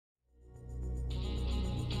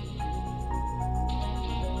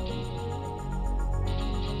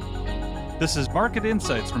This is Market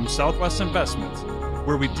Insights from Southwest Investments,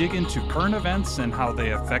 where we dig into current events and how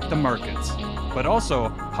they affect the markets, but also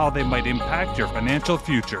how they might impact your financial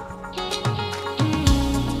future.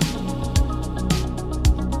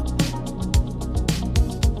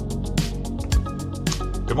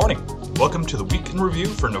 Good morning. Welcome to the Week in Review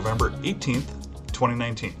for November 18th,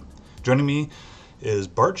 2019. Joining me is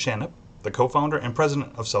Bart Shanop, the co-founder and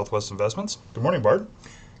president of Southwest Investments. Good morning, Bart.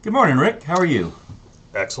 Good morning, Rick. How are you?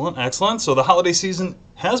 Excellent, excellent. So the holiday season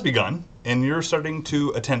has begun, and you're starting to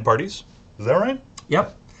attend parties. Is that right?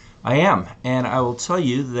 Yep, I am. And I will tell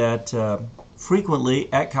you that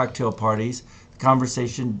frequently at cocktail parties, the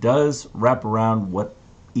conversation does wrap around what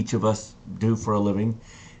each of us do for a living.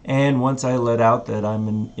 And once I let out that I'm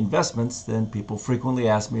in investments, then people frequently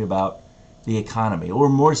ask me about the economy, or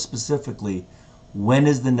more specifically, when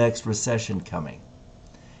is the next recession coming?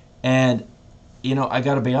 And, you know, I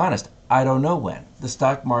got to be honest, I don't know when. The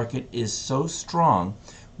stock market is so strong.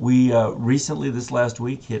 We recently, this last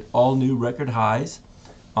week, hit all new record highs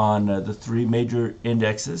on the three major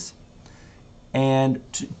indexes. And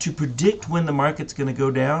to predict when the market's going to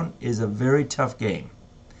go down is a very tough game.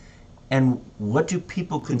 And what do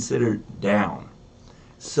people consider down?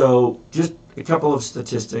 So just a couple of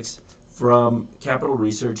statistics from Capital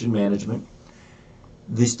Research and Management.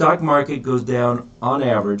 The stock market goes down on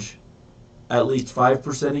average at least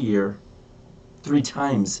 5% a year, 3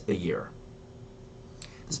 times a year.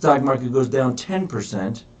 The stock market goes down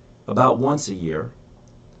 10% about once a year.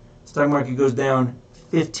 The stock market goes down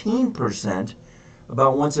 15%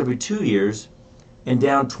 about once every 2 years, and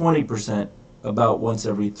down 20% about once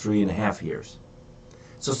every 3.5 years.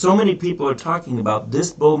 So many people are talking about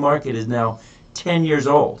this bull market is now 10 years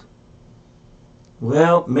old.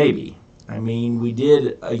 Well, maybe. I mean, we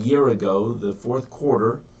did a year ago, the fourth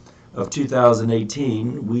quarter of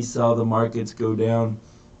 2018, we saw the markets go down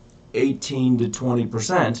 18 to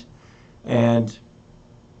 20%, and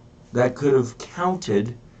that could have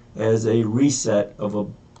counted as a reset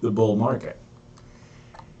of the bull market.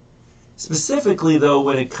 Specifically, though,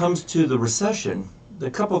 when it comes to the recession, there are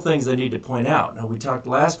a couple things I need to point out. Now, we talked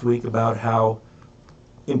last week about how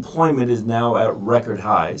employment is now at record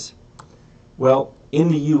highs. Well, in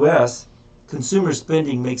the U.S., consumer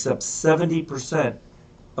spending makes up 70%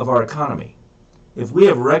 of our economy. If we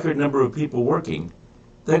have a record number of people working,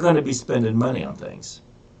 they're going to be spending money on things.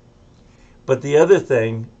 But the other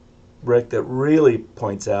thing, Rick, that really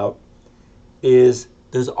points out is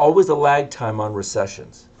there's always a lag time on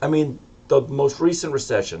recessions. I mean, the most recent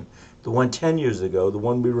recession, the one 10 years ago, the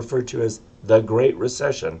one we refer to as the Great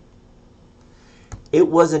Recession, it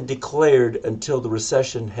wasn't declared until the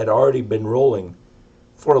recession had already been rolling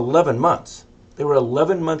for 11 months. They were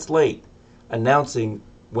 11 months late announcing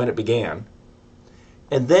when it began.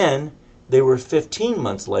 And then they were 15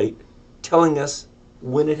 months late telling us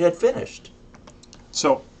when it had finished.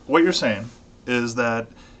 So what you're saying is that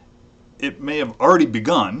it may have already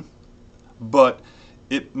begun, but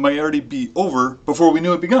it may already be over before we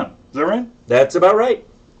knew it begun. Is that right? That's about right.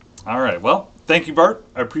 All right. Well, thank you, Bart.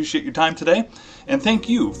 I appreciate your time today. And thank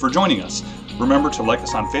you for joining us. Remember to like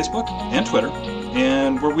us on Facebook and Twitter,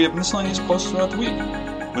 and where we have miscellaneous posts throughout the week.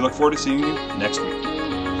 We look forward to seeing you next week.